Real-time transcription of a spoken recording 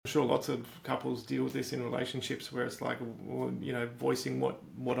sure lots of couples deal with this in relationships where it's like, well, you know, voicing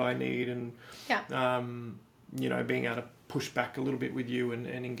what I need and, you know, being able to push back a little bit with you and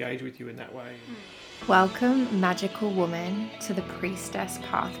engage with you in that way. Welcome, magical woman, to the Priestess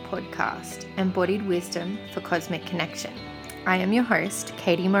Path podcast, embodied wisdom for cosmic connection. I am your host,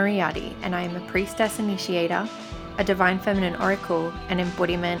 Katie Moriarty, and I am a priestess initiator, a divine feminine oracle, an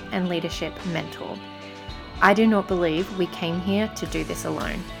embodiment and leadership mentor. I do not believe we came here to do this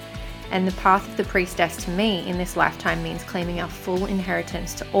alone. And the path of the priestess to me in this lifetime means claiming our full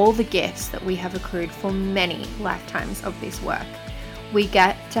inheritance to all the gifts that we have accrued for many lifetimes of this work. We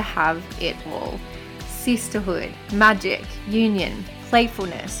get to have it all. Sisterhood, magic, union,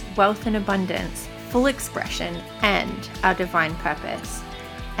 playfulness, wealth and abundance, full expression, and our divine purpose.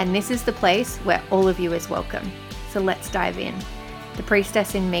 And this is the place where all of you is welcome. So let's dive in. The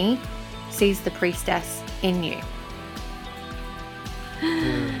priestess in me sees the priestess in you.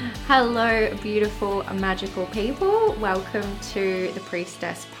 Hello, beautiful, magical people. Welcome to the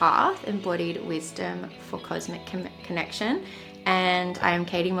Priestess Path, embodied wisdom for cosmic connection. And I am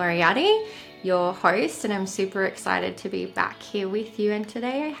Katie Moriarty, your host, and I'm super excited to be back here with you. And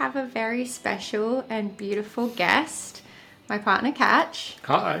today I have a very special and beautiful guest, my partner, Catch.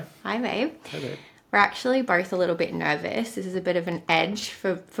 Hi. Hi, babe. Hey, babe. We're actually both a little bit nervous. This is a bit of an edge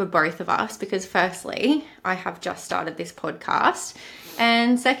for both of us because firstly, I have just started this podcast.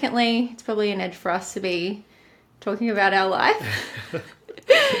 And secondly, it's probably an edge for us to be talking about our life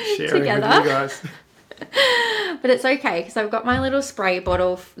Sharing together. with you guys. But it's okay because I've got my little spray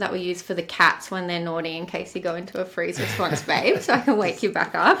bottle that we use for the cats when they're naughty in case you go into a freeze response, babe. So I can wake you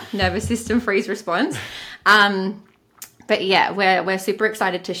back up. Nervous system freeze response. But yeah, we're super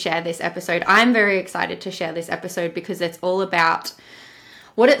excited to share this episode. I'm very excited to share this episode because it's all about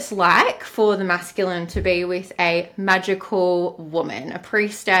what it's like for the masculine to be with a magical woman, a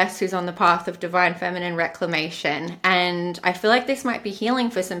priestess who's on the path of divine feminine reclamation. And I feel like this might be healing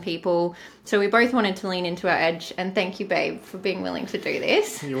for some people. So we both wanted to lean into our edge. And thank you, babe, for being willing to do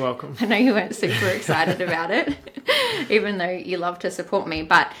this. You're welcome. I know you weren't super excited about it, even though you love to support me.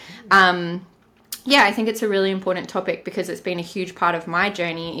 But yeah, I think it's a really important topic because it's been a huge part of my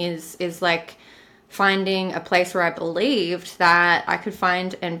journey is like finding a place where I believed that I could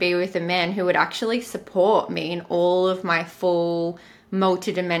find and be with a man who would actually support me in all of my full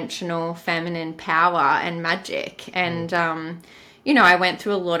multidimensional feminine power and magic. And, you know, I went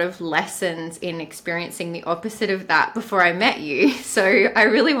through a lot of lessons in experiencing the opposite of that before I met you. So I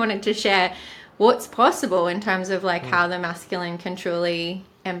really wanted to share what's possible in terms of like how the masculine can truly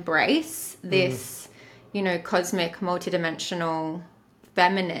embrace this, you know, cosmic multidimensional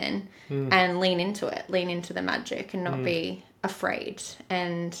feminine and lean into the magic and not be afraid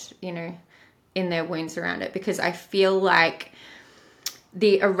and, you know, in their wounds around it. Because I feel like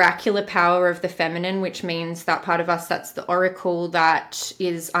the oracular power of the feminine, which means that part of us that's the oracle that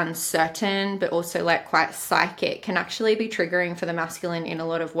is uncertain but also like quite psychic, can actually be triggering for the masculine in a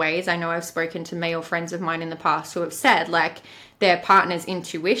lot of ways. I know I've spoken to male friends of mine in the past who have said like their partner's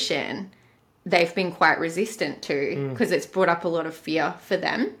intuition they've been quite resistant to because it's brought up a lot of fear for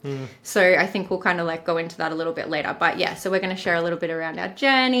them. So I think we'll kind of like go into that a little bit later. But yeah, so we're going to share a little bit around our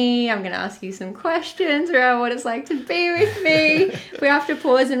journey. I'm going to ask you some questions around what it's like to be with me. If we have to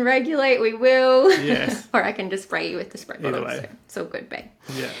pause and regulate, we will. Yes. Or I can just spray you with the spray bottle. Either way. So it's all good, babe.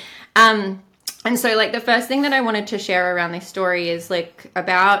 Yeah. And so like the first thing that I wanted to share around this story is like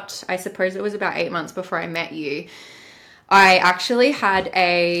about, I suppose it was about 8 months before I met you, I actually had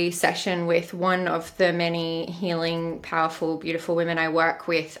a session with one of the many healing, powerful, beautiful women I work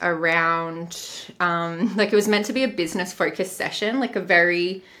with around, like it was meant to be a business focused session, like a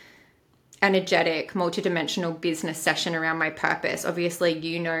very energetic, multidimensional business session around my purpose. Obviously,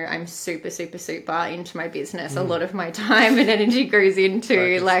 you know, I'm super, super, super into my business. A lot of my time and energy goes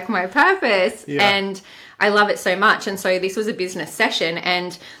into like my purpose and I love it so much. And so this was a business session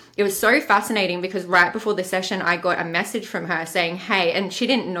and it was so fascinating because right before the session, I got a message from her saying, hey, and she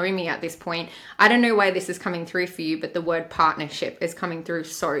didn't know me at this point. I don't know why this is coming through for you, but the word partnership is coming through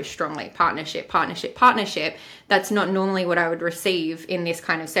so strongly. Partnership, partnership, partnership. That's not normally what I would receive in this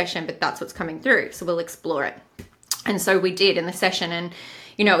kind of session, but that's what's coming through. So we'll explore it. And so we did in the session. And,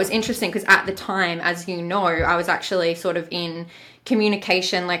 you know, it was interesting because at the time, as you know, I was actually sort of in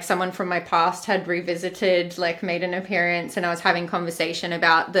communication, like someone from my past had revisited, like made an appearance, and I was having conversation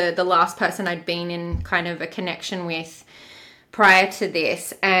about the last person I'd been in kind of a connection with prior to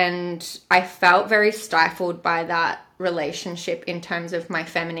this. And I felt very stifled by that relationship in terms of my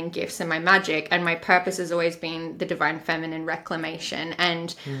feminine gifts and my magic, and my purpose has always been the divine feminine reclamation.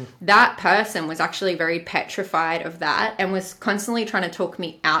 And that person was actually very petrified of that and was constantly trying to talk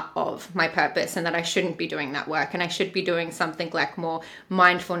me out of my purpose, and that I shouldn't be doing that work and I should be doing something like more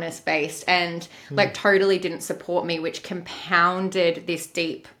mindfulness based, and like totally didn't support me, which compounded this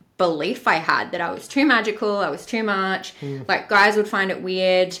deep belief I had that I was too magical, I was too much, like guys would find it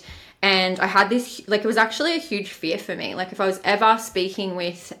weird. And I had this, like, it was actually a huge fear for me. Like, if I was ever speaking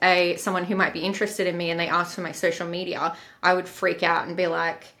with someone who might be interested in me and they asked for my social media, I would freak out and be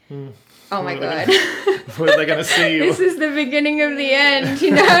like, oh my God. What are they going to see? This is the beginning of the end,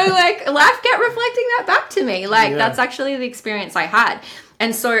 you know? Like, life kept reflecting that back to me. Like, that's actually the experience I had.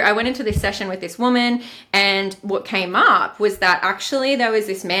 And so I went into this session with this woman, and what came up was that actually there was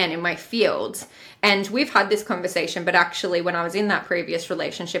this man in my field. And we've had this conversation, but actually when I was in that previous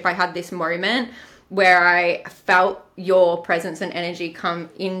relationship, I had this moment where I felt your presence and energy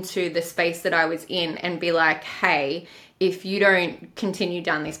come into the space that I was in and be like, hey, if you don't continue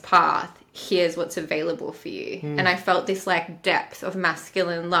down this path, here's what's available for you. And I felt this like depth of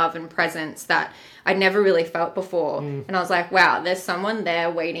masculine love and presence that I'd never really felt before. And I was like, wow, there's someone there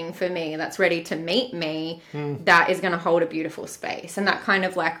waiting for me that's ready to meet me that is going to hold a beautiful space. And that kind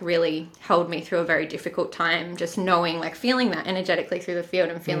of like really held me through a very difficult time, just knowing, like feeling that energetically through the field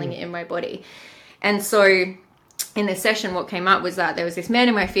and feeling it in my body. And so in this session, what came up was that there was this man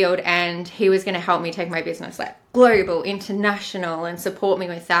in my field, and he was going to help me take my business like global, international, and support me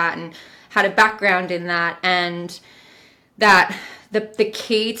with that, and had a background in that. And that the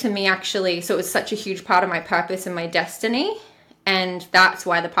key to me actually, so it was such a huge part of my purpose and my destiny, and that's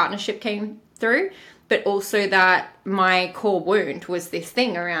why the partnership came through. But also that my core wound was this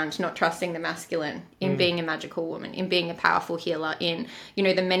thing around not trusting the masculine in being a magical woman, in being a powerful healer, in, you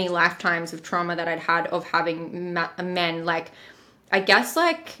know, the many lifetimes of trauma that I'd had of having men, like, I guess,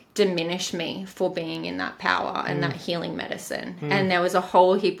 like, diminish me for being in that power and that healing medicine. And there was a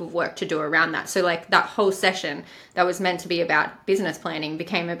whole heap of work to do around that. So, like, that whole session that was meant to be about business planning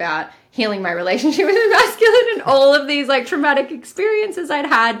became about healing my relationship with the masculine and all of these, like, traumatic experiences I'd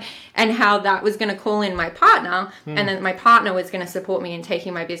had, and how that was going to call in my partner. And then my partner was going to support me in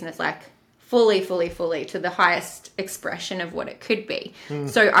taking my business, like, fully to the highest expression of what it could be.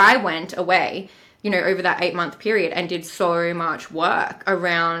 So I went away, you know, over that 8-month period, and did so much work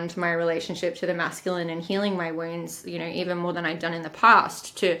around my relationship to the masculine and healing my wounds, you know, even more than I'd done in the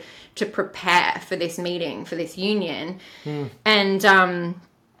past, to prepare for this meeting, for this union. And,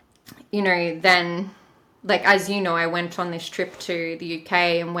 you know, then, like, as you know, I went on this trip to the UK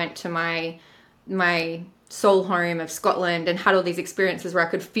and went to my soul home of Scotland, and had all these experiences where I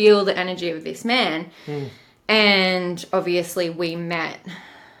could feel the energy of this man. And obviously we met.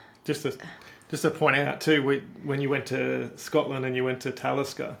 Just to point out too, when you went to Scotland and you went to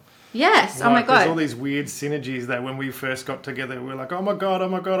Talisker. Yes, like, oh my God. There's all these weird synergies that when we first got together, we were like, oh my God.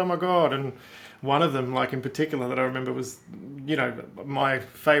 And one of them, like in particular that I remember was, you know, my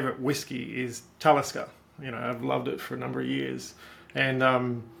favourite whiskey is Talisker. You know, I've loved it for a number of years.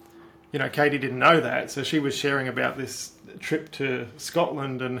 And, you know, Katie didn't know that. So she was sharing about this trip to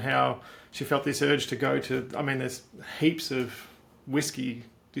Scotland and how she felt this urge to go to, I mean, there's heaps of whiskey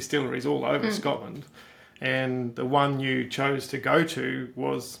distilleries all over Scotland, and the one you chose to go to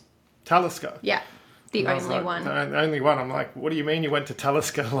was Talisker. Yeah, the only one. The only one. I'm like, what do you mean you went to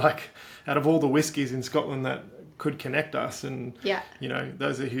Talisker? Like, out of all the whiskies in Scotland that could connect us, and you know,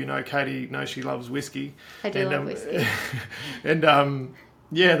 those of you who know Katie know she loves whiskey. I do love whiskey. And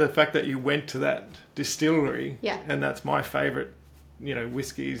yeah, the fact that you went to that distillery, and that's my favourite, you know,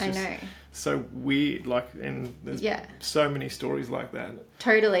 whiskey is just so weird, like, and there's so many stories like that.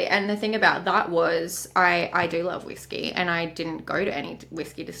 Totally. And the thing about that was I do love whiskey, and I didn't go to any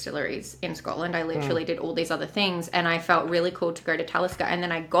whiskey distilleries in Scotland. I literally did all these other things, and I felt really cool to go to Talisker. And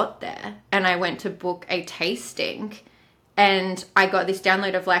then I got there and I went to book a tasting, and I got this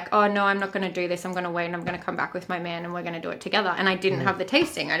download of like, oh no, I'm not going to do this. I'm going to wait, and I'm going to come back with my man, and we're going to do it together. And I didn't have the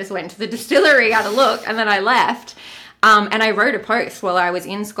tasting. I just went to the distillery, had a look, and then I left. And I wrote a post while I was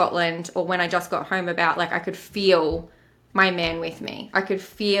in Scotland, or when I just got home, about like I could feel my man with me. I could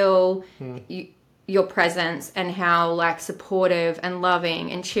feel your presence, and how like supportive and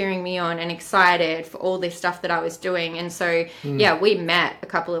loving and cheering me on and excited for all this stuff that I was doing. And so, we met a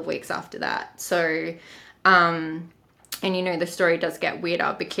couple of weeks after that. So, and you know, the story does get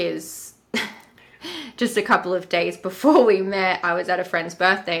weirder because just a couple of days before we met, I was at a friend's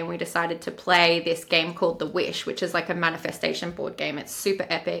birthday and we decided to play this game called The Wish, which is like a manifestation board game. It's super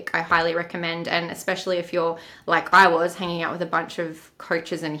epic. I highly recommend. And especially if you're like I was, hanging out with a bunch of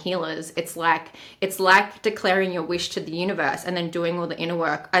coaches and healers, it's like declaring your wish to the universe and then doing all the inner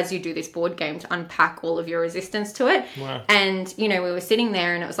work as you do this board game to unpack all of your resistance to it. Wow. And, you know, we were sitting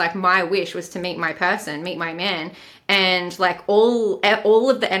there and it was like my wish was to meet my person, meet my man. And like all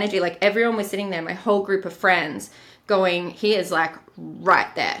of the energy, like everyone was sitting there, my whole group of friends going, he is like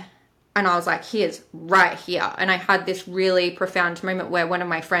right there. And I was like, he is right here. And I had this really profound moment where one of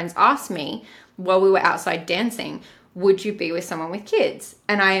my friends asked me while we were outside dancing, would you be with someone with kids?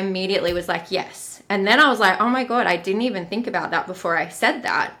 And I immediately was like, yes. And then I was like, oh my God, I didn't even think about that before I said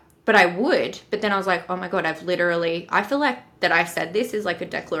that. But I would. But then I was like, oh my God, I feel like that I said this is like a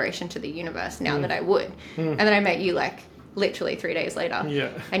declaration to the universe now that I would. And then I met you like literally 3 days later.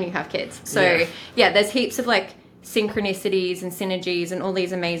 Yeah. And you have kids. So yeah, there's heaps of like synchronicities and synergies and all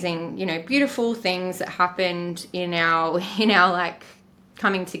these amazing, you know, beautiful things that happened in our like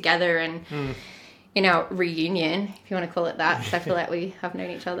coming together and in our reunion, if you want to call it that. So I feel like we have known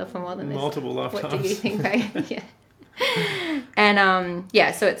each other for more than this. Multiple lifetimes. What do you think, babe? Yeah. And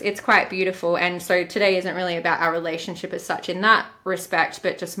so it's quite beautiful. And so today isn't really about our relationship as such in that respect,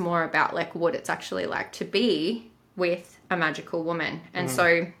 but just more about like what it's actually like to be with a magical woman. And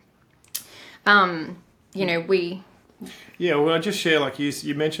so, you know, well, I just share, like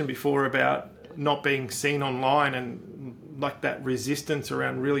you mentioned before about not being seen online and like that resistance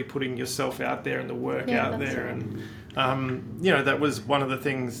around really putting yourself out there and the work out there. Right. And, you know, that was one of the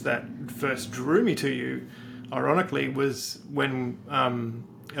things that first drew me to you. Ironically, was when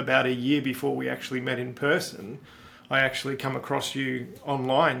about a year before we actually met in person, I actually come across you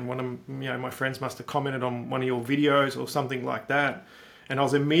online. One of my friends must have commented on one of your videos or something like that, and I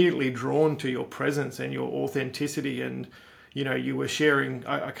was immediately drawn to your presence and your authenticity. And you know, you were sharing.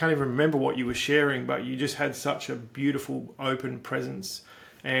 I can't even remember what you were sharing, but you just had such a beautiful, open presence,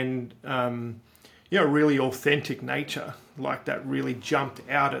 and really authentic nature. Like that really jumped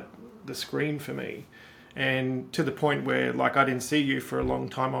out at the screen for me. And to the point where, like, I didn't see you for a long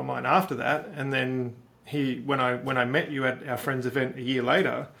time online after that. And then when I met you at our friend's event a year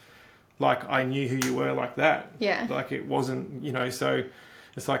later, like, I knew who you were like that. Yeah. Like, it wasn't, you know, so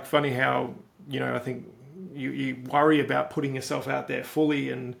it's like funny how, you know, I think you worry about putting yourself out there fully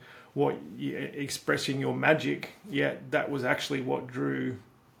and expressing your magic. Yet that was actually what drew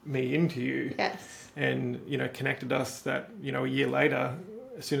me into you. Yes. And, you know, connected us that, you know, a year later,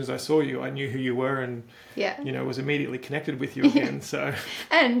 as soon as I saw you, I knew who you were and, you know, was immediately connected with you again. So,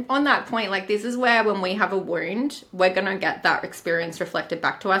 and on that point, like, this is where when we have a wound, we're going to get that experience reflected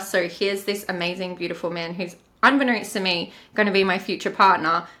back to us. So here's this amazing, beautiful man who's, unbeknownst to me, going to be my future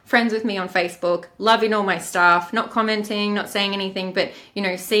partner, friends with me on Facebook, loving all my stuff, not commenting, not saying anything, but, you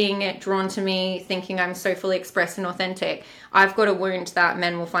know, seeing it, drawn to me, thinking I'm so fully expressed and authentic. I've got a wound that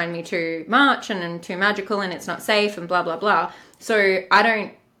men will find me too much and too magical and it's not safe and blah, blah, blah. So I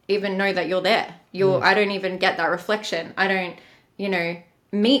don't even know that you're there. I don't even get that reflection. I don't, you know,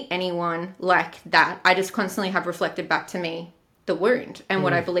 meet anyone like that. I just constantly have reflected back to me the wound and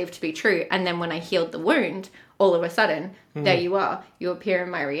what I believe to be true. And then when I healed the wound, all of a sudden, there you are. You appear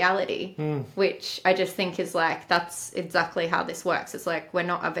in my reality, which I just think is like, that's exactly how this works. It's like we're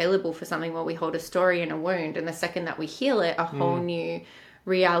not available for something while we hold a story and a wound. And the second that we heal it, a whole new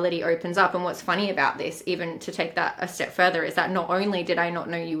reality opens up. And what's funny about this, even to take that a step further, is that not only did I not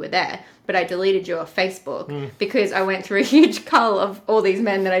know you were there, but I deleted you off Facebook because I went through a huge cull of all these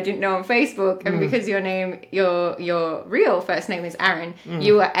men that I didn't know on Facebook. And because your real first name is Aaron,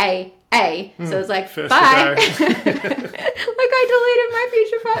 you were A. So it's like, first bye. Like, I deleted my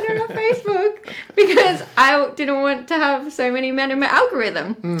future partner on Facebook because I didn't want to have so many men in my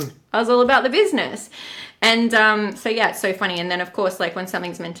algorithm. I was all about the business. And so yeah, it's so funny. And then of course, like, when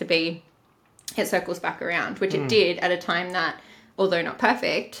something's meant to be, it circles back around, which it did at a time that, although not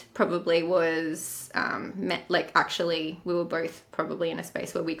perfect, probably was actually we were both probably in a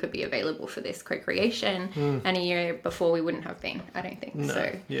space where we could be available for this co-creation. And a year before we wouldn't have been, I don't think. No.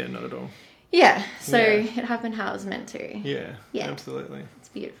 So yeah, not at all. Yeah, so it happened how it was meant to. Yeah, absolutely. It's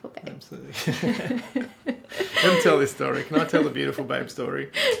beautiful, babe. Absolutely. Let me tell this story. Can I tell the beautiful babe story?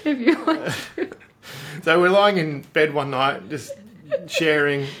 If you want to. So we're lying in bed one night, just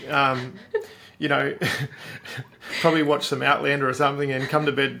sharing, you know, probably watch some Outlander or something and come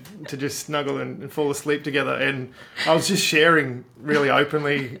to bed to just snuggle and fall asleep together. And I was just sharing really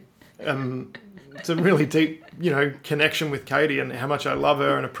openly, really deep, connection with Katie and how much I love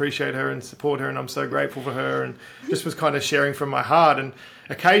her and appreciate her and support her, and I'm so grateful for her, and just was kind of sharing from my heart. And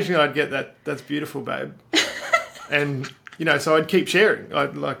occasionally I'd get that's beautiful, babe. And, so I'd keep sharing.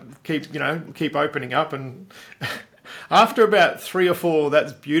 I'd keep opening up. And after about 3 or 4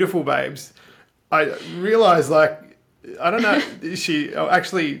 that's beautiful, babes, I realized, I don't know, she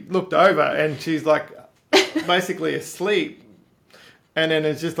actually looked over and she's basically asleep. And then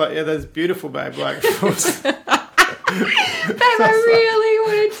it's just that's beautiful, babe. Babe, I really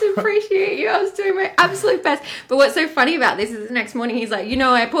wanted to appreciate you. I was doing my absolute best. But what's so funny about this is the next morning he's like,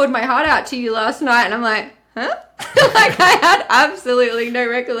 I poured my heart out to you last night. And I'm like, huh? I had absolutely no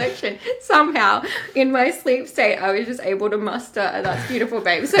recollection. Somehow, in my sleep state, I was just able to muster that's beautiful,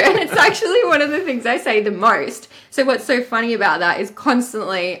 babe. So, and it's actually one of the things I say the most. So what's so funny about that is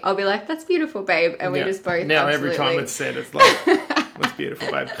constantly I'll be like, that's beautiful, babe. And we just both now absolutely... every time it's said, it's like, that's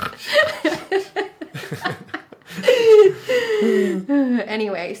beautiful, babe.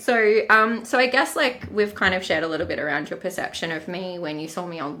 Anyway, so I guess we've kind of shared a little bit around your perception of me when you saw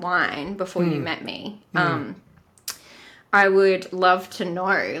me online before you met me. I would love to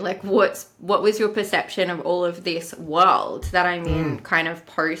know what was your perception of all of this world that I'm in kind of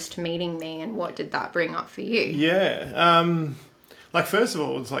post meeting me, and what did that bring up for you? Yeah. First of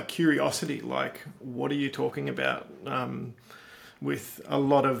all, it's curiosity, what are you talking about? With a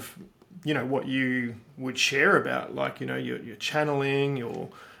lot of what you would share about, your channeling, your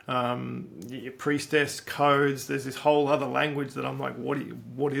priestess codes. There's this whole other language that I'm like,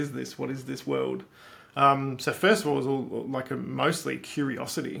 what is this? What is this world? So first of all, it was all mostly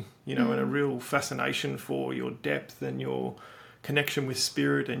curiosity, and a real fascination for your depth and your connection with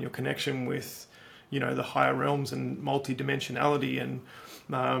spirit and your connection with, the higher realms and multidimensionality, and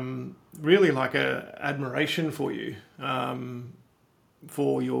really a admiration for you.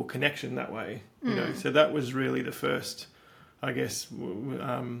 For your connection that way, so that was really the first, I guess,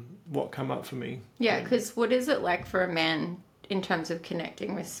 what come up for me. Yeah, because what is it like for a man in terms of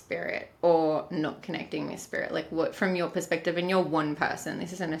connecting with spirit or not connecting with spirit? What, from your perspective, and you're one person,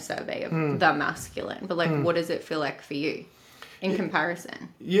 this isn't a survey of the masculine, but what does it feel like for you in comparison?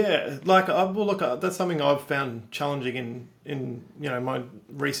 Yeah, that's something I've found challenging in my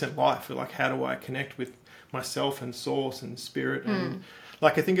recent life. How do I connect with myself and source and spirit, and I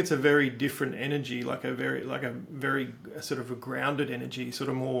think it's a very different energy, a very sort of a grounded energy, sort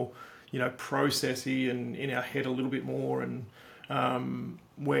of more processy and in our head a little bit more, and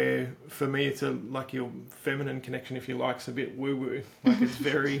where for me it's your feminine connection, if you like, is a bit woo woo, it's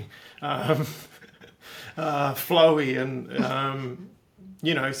very flowy and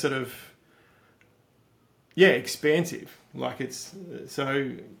sort of expansive. It's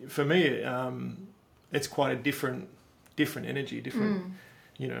so for me it's quite a different energy,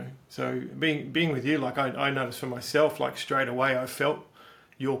 so being with you, I noticed for myself, straight away I felt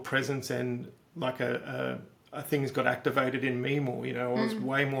your presence, and things got activated in me more. I was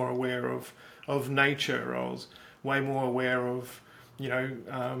way more aware of nature. I was way more aware of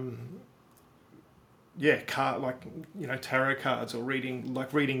tarot cards, or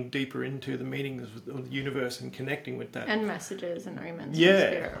reading deeper into the meanings of the universe and connecting with that. And messages and omens from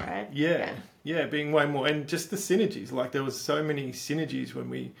spirit, right? Yeah, being way more, and just the synergies. There was so many synergies when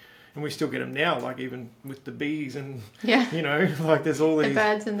we still get them now, even with the bees and, there's all these... The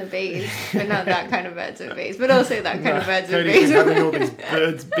birds and the bees, but not that kind of birds and bees, but also that kind of birds and bees. Cody's having all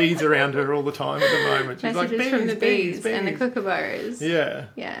these bees around her all the time at the moment. She's messages from the bees and the kookaburras.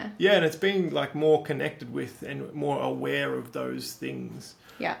 Yeah. Yeah, and it's being, more connected with and more aware of those things.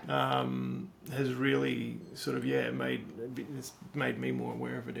 Yeah. Has really sort of, it's made me more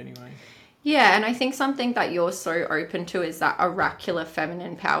aware of it anyway. Yeah, and I think something that you're so open to is that oracular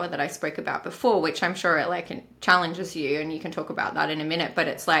feminine power that I spoke about before, which I'm sure it challenges you, and you can talk about that in a minute, but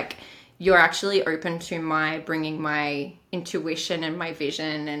it's you're actually open to bringing my intuition and my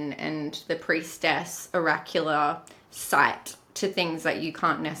vision and the priestess oracular sight to things that you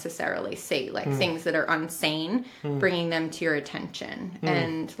can't necessarily see, things that are unseen, bringing them to your attention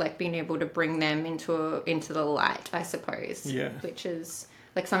and being able to bring them into the light, I suppose, which is...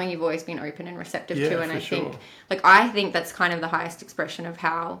 something you've always been open and receptive to. And I think that's kind of the highest expression of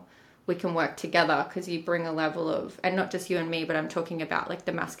how we can work together, because you bring a level of, and not just you and me, but I'm talking about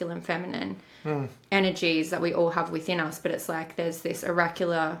the masculine, feminine energies that we all have within us. But it's there's this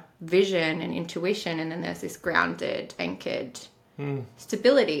oracular vision and intuition, and then there's this grounded, anchored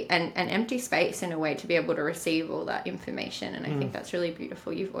stability and empty space in a way to be able to receive all that information. And I think that's really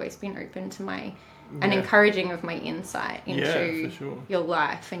beautiful. You've always been open to and encouraging of my insight into your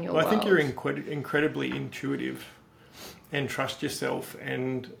life and your world. I think you're incredibly intuitive, trust yourself,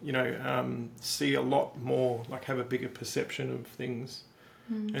 and see a lot more, like have a bigger perception of things.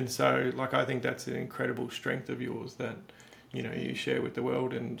 And so, like, I think that's an incredible strength of yours that you share with the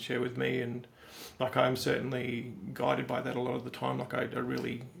world and share with me. And like, I'm certainly guided by that a lot of the time. Like, I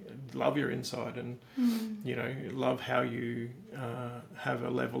really love your insight, and love how you have a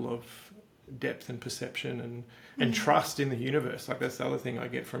level of depth and perception and trust in the universe. Like, that's the other thing I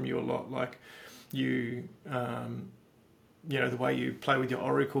get from you a lot. Like, you the way you play with your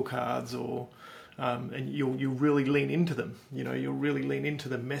oracle cards, or and you'll really lean into them. You'll really lean into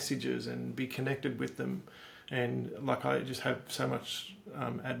the messages and be connected with them. And like, I just have so much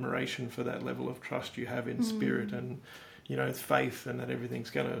admiration for that level of trust you have in spirit, and faith, and that everything's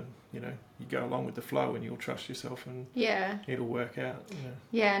gonna, you go along with the flow, and you'll trust yourself, and it'll work out.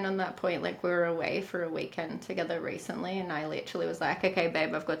 Yeah, and on that point, like, we were away for a weekend together recently, and I literally was like, okay,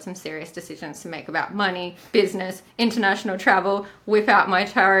 babe, I've got some serious decisions to make about money, business, international travel. Whip out my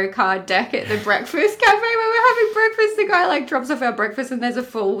tarot card deck at the breakfast cafe where we're having breakfast. The guy like drops off our breakfast and there's a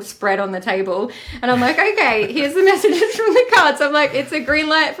full spread on the table, and I'm like, okay, here's the messages from the cards. I'm like, it's a green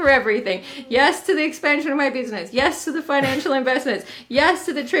light for everything. Yes to the expansion of my business. Yes to the financial investments. Yes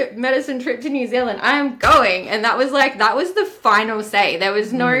to the medicine trip to New Zealand. I am going. And that was the final say. There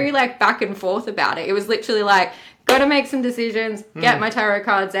was no like back and forth about it. It was literally like, gotta make some decisions, get my tarot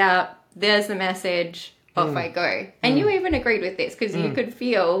cards out, there's the message, off I go. And you even agreed with this, because you could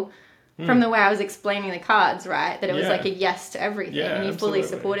feel from the way I was explaining the cards, right, that it was like a yes to everything, and you fully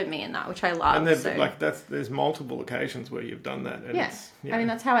supported me in that, which I love. And there's multiple occasions where you've done that. And I mean,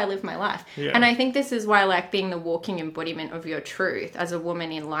 that's how I live my life. And I think this is why, like, being the walking embodiment of your truth as a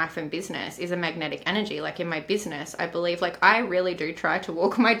woman in life and business is a magnetic energy. Like, in my business, I believe, like, I really do try to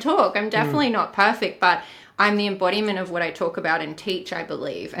walk my talk. I'm definitely not perfect, but I'm the embodiment of what I talk about and teach, I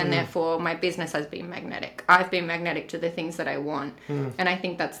believe. And therefore, my business has been magnetic. I've been magnetic to the things that I want. And I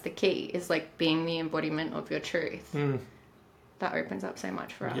think that's the key, is like being the embodiment of your truth. That opens up so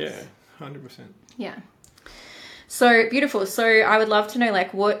much for us. Yeah, 100%. Yeah. So beautiful. So I would love to know,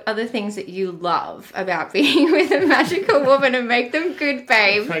 like, what are the things that you love about being with a magical woman? And make them good,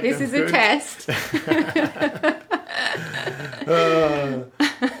 babe. This is a test.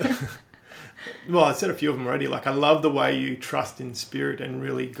 Well, I said a few of them already. Like, I love the way you trust in spirit and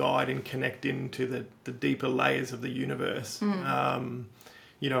really guide and connect into the deeper layers of the universe. And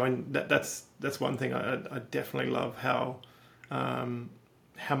that's one thing I definitely love, how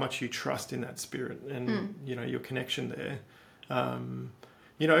much you trust in that spirit and your connection there.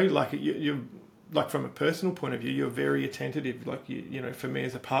 Like, you're like, from a personal point of view, you're very attentive. Like, for me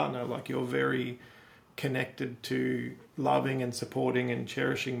as a partner, like, you're very connected to loving and supporting and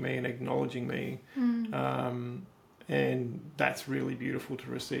cherishing me and acknowledging me, and that's really beautiful to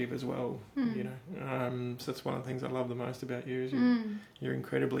receive as well. So that's one of the things I love the most about you, is you're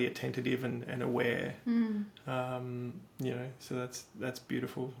incredibly attentive and aware. So that's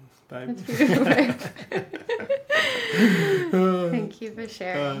beautiful, babe. That's beautiful, babe. Thank you for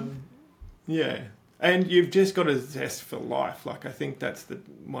sharing. And you've just got a zest for life. Like, I think that's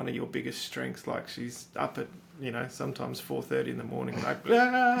one of your biggest strengths. Like, she's up at, sometimes 4:30 in the morning, like,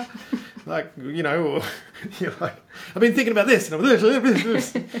 blah, like, or you're like, I've been thinking about this, and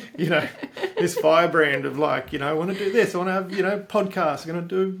this, this firebrand of, like, I want to do this, I want to have, podcasts, I'm going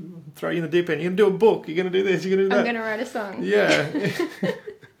to throw you in the deep end, you're going to do a book, you're going to do this, you're going to do that. I'm going to write a song. Yeah.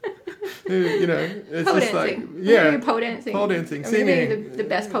 It's pole just dancing. like, pole dancing, singing. The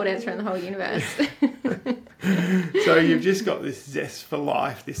best pole dancer in the whole universe. So you've just got this zest for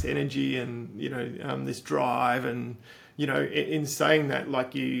life, this energy, and this drive, and in saying that,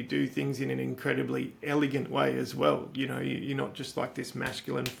 like, you do things in an incredibly elegant way as well. You're not just like this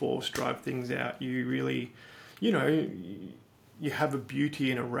masculine force, drive things out. You really, you have a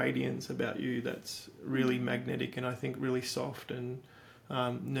beauty and a radiance about you that's really magnetic, and I think really soft and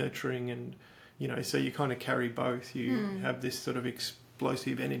nurturing, and so you kind of carry both. You have this sort of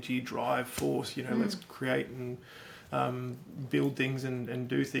explosive energy, drive, force, let's create and build things and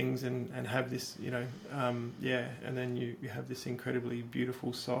do things and have this, and then you have this incredibly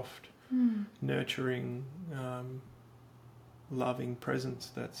beautiful, soft, nurturing, loving presence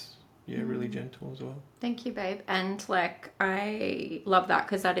that's really gentle as well. Thank you, babe. And like, I love that,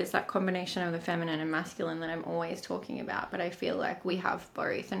 because that is that combination of the feminine and masculine that I'm always talking about. But I feel like we have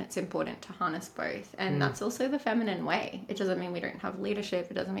both, and it's important to harness both. And that's also the feminine way. It doesn't mean we don't have leadership.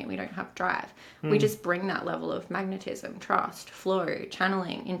 It doesn't mean we don't have drive. We just bring that level of magnetism, trust, flow,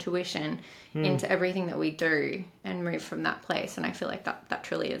 channeling, intuition into everything that we do, and move from that place. And I feel like that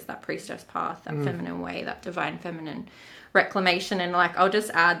truly is that priestess path, that feminine way, that divine feminine reclamation. And like, I'll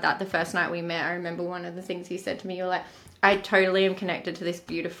just add that the first night we met, I remember one of the things you said to me, you're like, I totally am connected to this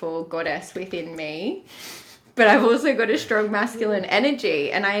beautiful goddess within me, but I've also got a strong masculine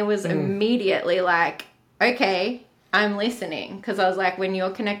energy. And I was immediately like, okay, I'm listening. Because I was like, when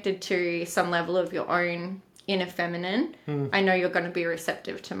you're connected to some level of your own inner feminine, I know you're going to be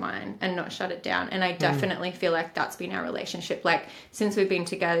receptive to mine and not shut it down. And I definitely feel like that's been our relationship. Like, since we've been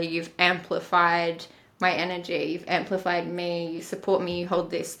together, you've amplified my energy, you've amplified me, you support me, you hold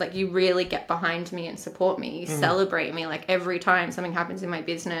this, like, you really get behind me and support me, you celebrate me. Like, every time something happens in my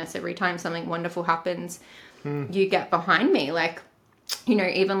business, every time something wonderful happens, you get behind me. Like, you know,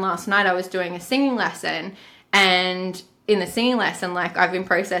 even last night I was doing a singing lesson, and in the singing lesson, like, I've been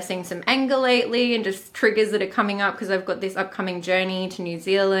processing some anger lately and just triggers that are coming up because I've got this upcoming journey to New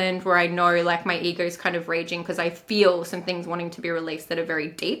Zealand where I know, like, my ego's kind of raging because I feel some things wanting to be released that are very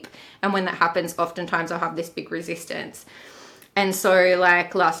deep. And when that happens, oftentimes I'll have this big resistance. And so,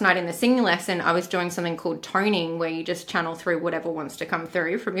 like, last night in the singing lesson, I was doing something called toning, where you just channel through whatever wants to come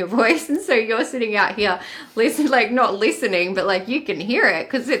through from your voice. And so you're sitting out here, like, not listening, but, like, you can hear it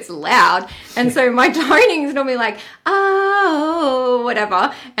because it's loud. And so my toning is normally like, oh,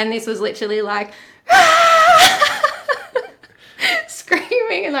 whatever. And this was literally like,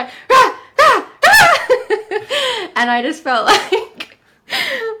 screaming and like, and I just felt like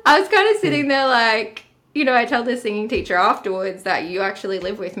I was kind of sitting there like, you know, I told the singing teacher afterwards that you actually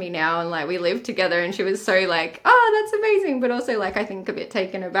live with me now, and like, we live together, and she was so like, oh, that's amazing, but also like, I think a bit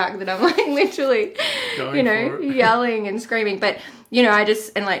taken aback that I'm like literally, you know, yelling and screaming. But, you know, I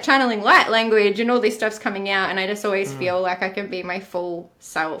just, and like channeling light language and all this stuff's coming out, and I just always feel like I can be my full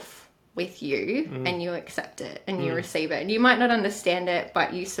self with you, and you accept it and you receive it, and you might not understand it,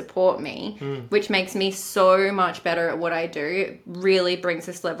 but you support me, which makes me so much better at what I do. It really brings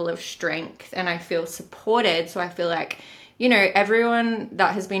this level of strength, and I feel supported. So I feel like, you know, everyone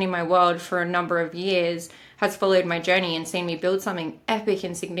that has been in my world for a number of years has followed my journey and seen me build something epic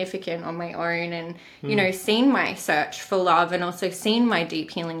and significant on my own, and, you know, seen my search for love, and also seen my deep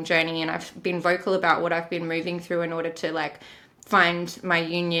healing journey. And I've been vocal about what I've been moving through in order to like find my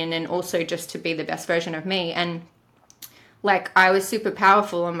union, and also just to be the best version of me. And like, I was super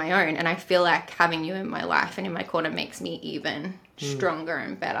powerful on my own, and I feel like having you in my life and in my corner makes me even stronger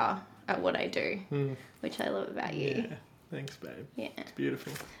and better at what I do, which I love about you. Yeah, thanks, babe. Yeah, it's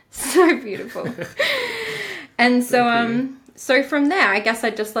beautiful. So beautiful. And so so from there, I guess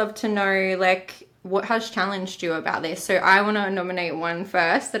I'd just love to know, like, what has challenged you about this? So I want to nominate one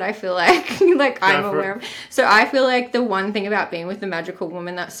first that I feel like I'm aware of. So I feel like the one thing about being with the magical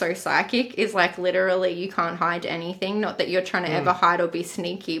woman that's so psychic is like, literally you can't hide anything. Not that you're trying to ever hide or be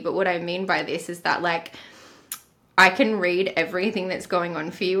sneaky, but what I mean by this is that, like, I can read everything that's going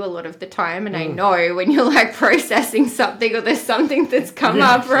on for you a lot of the time, and I know when you're like processing something, or there's something that's come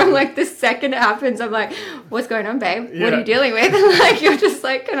up, or I'm like, the second it happens, I'm like, what's going on, babe? What are you dealing with? And like, you're just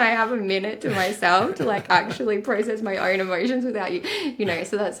like, can I have a minute to myself to like actually process my own emotions without you, you know?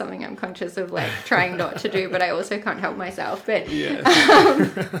 So that's something I'm conscious of, like, trying not to do, but I also can't help myself. But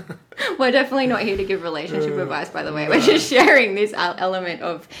we're definitely not here to give relationship advice, by the way. We're just sharing this element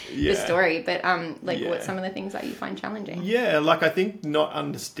of the story. But what's some of the things that you find challenging? Yeah, like, I think not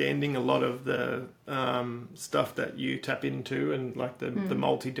understanding a lot of the stuff that you tap into, and like the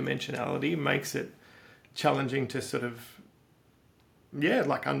multi-dimensionality makes it challenging to sort of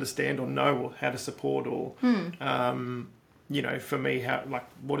like understand or know, or how to support, or you know, for me, how, like,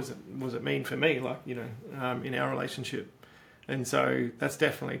 what does it mean for me, like, you know, in our relationship. And so that's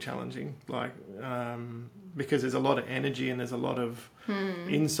definitely challenging, like, because there's a lot of energy, and there's a lot of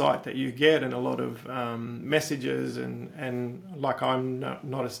insight that you get, and a lot of messages, and like, I'm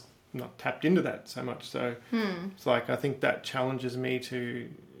not tapped into that so much. So it's like, I think that challenges me to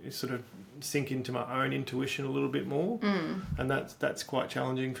sort of sink into my own intuition a little bit more, and that's quite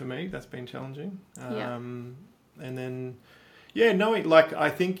challenging for me. That's been challenging. And then knowing, like, I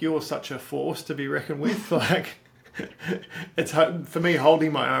think you're such a force to be reckoned with. Like, it's for me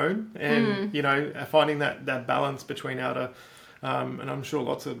holding my own, and you know, finding that balance between and I'm sure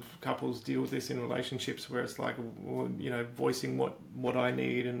lots of couples deal with this in relationships, where it's like, you know, voicing what I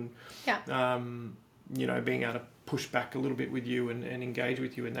need, and you know, being able to push back a little bit with you, and engage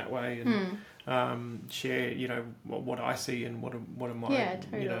with you in that way, and share, you know, what I see, and what am I,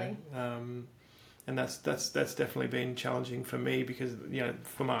 totally. You know, and that's definitely been challenging for me, because, you know,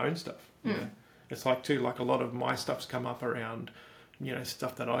 for my own stuff, you know. It's like, too, like, a lot of my stuff's come up around, you know,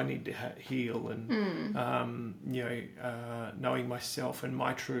 stuff that I need to heal, and you know, knowing myself and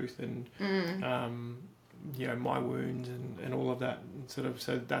my truth, and my wounds and all of that, and sort of,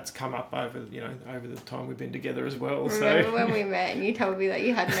 so that's come up over the time we've been together as well. Remember when we met and you told me that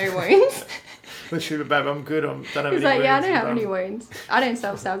you had no wounds? Literally, babe, I'm good. Don't have any wounds. He's like, yeah, I don't have any wounds. I don't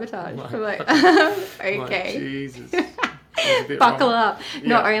self-sabotage. I'm like, okay. Like, Jesus. Buckle up.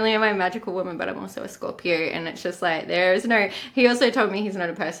 Not only am I a magical woman, but I'm also a Scorpio, and it's just like he also told me he's not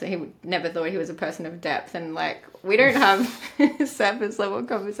a person, he never thought he was a person of depth, and like we don't have surface level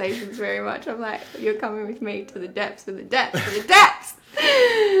conversations very much. I'm like, you're coming with me to the depths of the depths of the depths.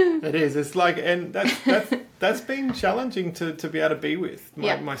 It is. It's like, and that's been challenging to be able to be with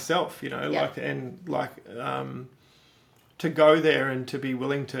myself, to go there and to be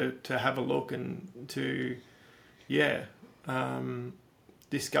willing to have a look and to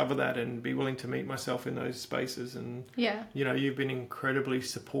discover that and be willing to meet myself in those spaces. And you've been incredibly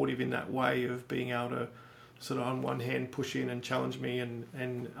supportive in that way of being able to sort of on one hand push in and challenge me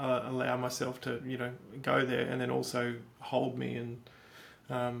and allow myself to go there, and then also hold me and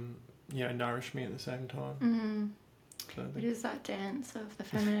nourish me at the same time. Mm-hmm. So it is that dance of the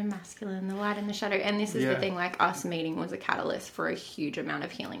feminine and masculine, the light and the shadow. And this is the thing, like us meeting was a catalyst for a huge amount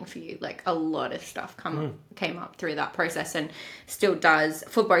of healing for you. Like a lot of stuff came up through that process, and still does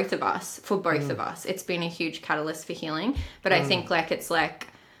for both of us. It's been a huge catalyst for healing. But I think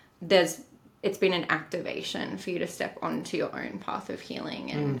it's been an activation for you to step onto your own path of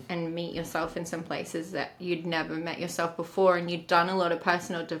healing and meet yourself in some places that you'd never met yourself before. And you'd done a lot of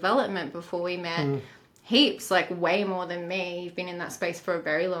personal development before we met. Heaps, like way more than me. You've been in that space for a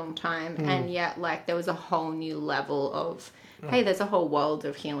very long time, and yet like there was a whole new level of hey, there's a whole world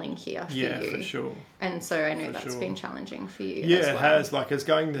of healing here for you. Yeah, for sure. And so I know that's been challenging for you. Yeah, as well. It has. Like it's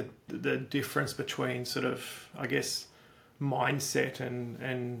going the difference between sort of, I guess, mindset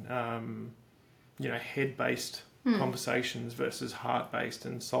and head-based conversations versus heart-based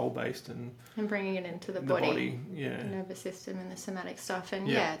and soul-based and bringing it into the body, the nervous system and the somatic stuff. And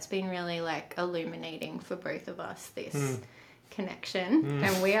it's been really like illuminating for both of us, this connection.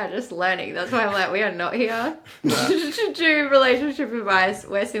 And we are just learning. That's why I'm like, we are not here to do relationship advice.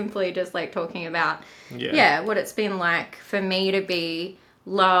 We're simply just like talking about what it's been like for me to be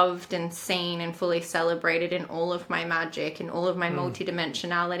loved and seen and fully celebrated in all of my magic and all of my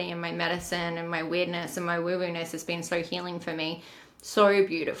multidimensionality and my medicine and my weirdness and my woo-woo-ness has been so healing for me. So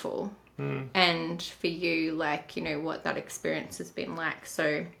beautiful. And for you, like, what that experience has been like.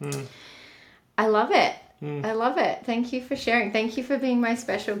 So I love it. I love it. Thank you for sharing. Thank you for being my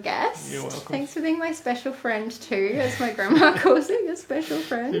special guest. You're welcome. Thanks for being my special friend too, as my grandma calls it, your special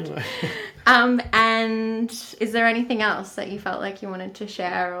friend. And is there anything else that you felt like you wanted to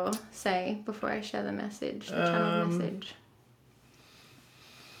share or say before I share the message, the channel message?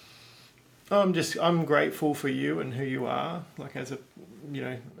 I'm grateful for you and who you are, like as a,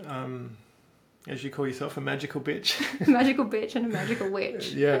 as you call yourself, a magical bitch. Magical bitch and a magical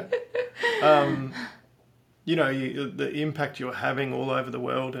witch. Yeah. The impact you're having all over the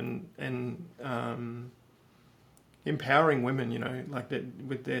world and empowering women, like that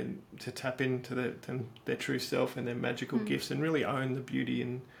with to tap into their true self and their magical gifts and really own the beauty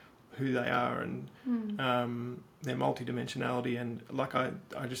in who they are and their multidimensionality. And like I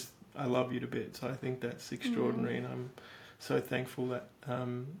love you to bits. I think that's extraordinary, and I'm so thankful that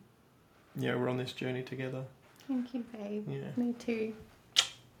we're on this journey together. Thank you, babe. Yeah. Me too.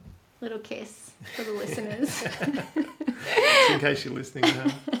 Little kiss for the listeners. Just in case you're listening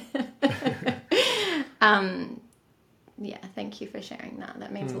now. Thank you for sharing that.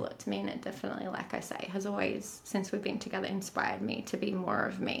 That means a lot to me, and it definitely, like I say, has always, since we've been together, inspired me to be more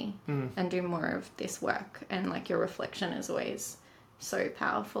of me and do more of this work. And like your reflection is always so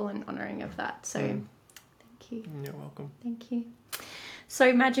powerful and honouring of that. So thank you. You're welcome. Thank you.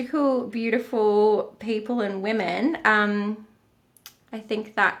 So magical, beautiful people and women. I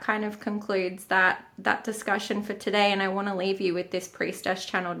think that kind of concludes that discussion for today. And I want to leave you with this priestess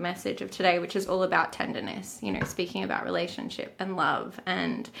channeled message of today, which is all about tenderness, speaking about relationship and love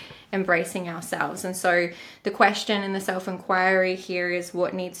and embracing ourselves. And so the question in the self-inquiry here is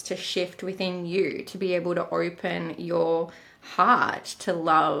what needs to shift within you to be able to open your heart to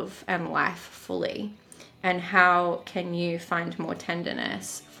love and life fully? And how can you find more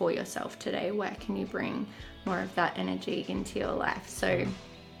tenderness for yourself today? Where can you bring more of that energy into your life? So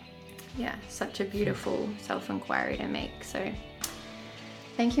such a beautiful self-inquiry to make. So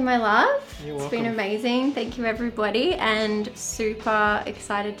thank you, my love. You're welcome. It's been amazing. Thank you, everybody, and super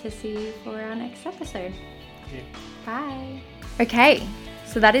excited to see you for our next episode. Bye. Okay,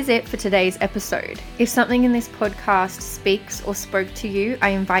 so that is it for today's episode. If something in this podcast speaks or spoke to you, I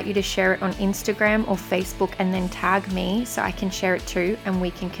invite you to share it on Instagram or Facebook and then tag me so I can share it too and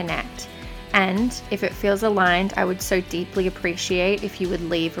we can connect. And if it feels aligned, I would so deeply appreciate if you would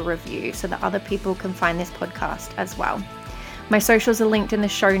leave a review so that other people can find this podcast as well. My socials are linked in the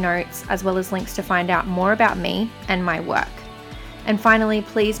show notes, as well as links to find out more about me and my work. And finally,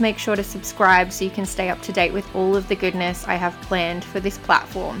 please make sure to subscribe so you can stay up to date with all of the goodness I have planned for this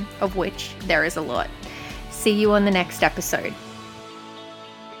platform, of which there is a lot. See you on the next episode.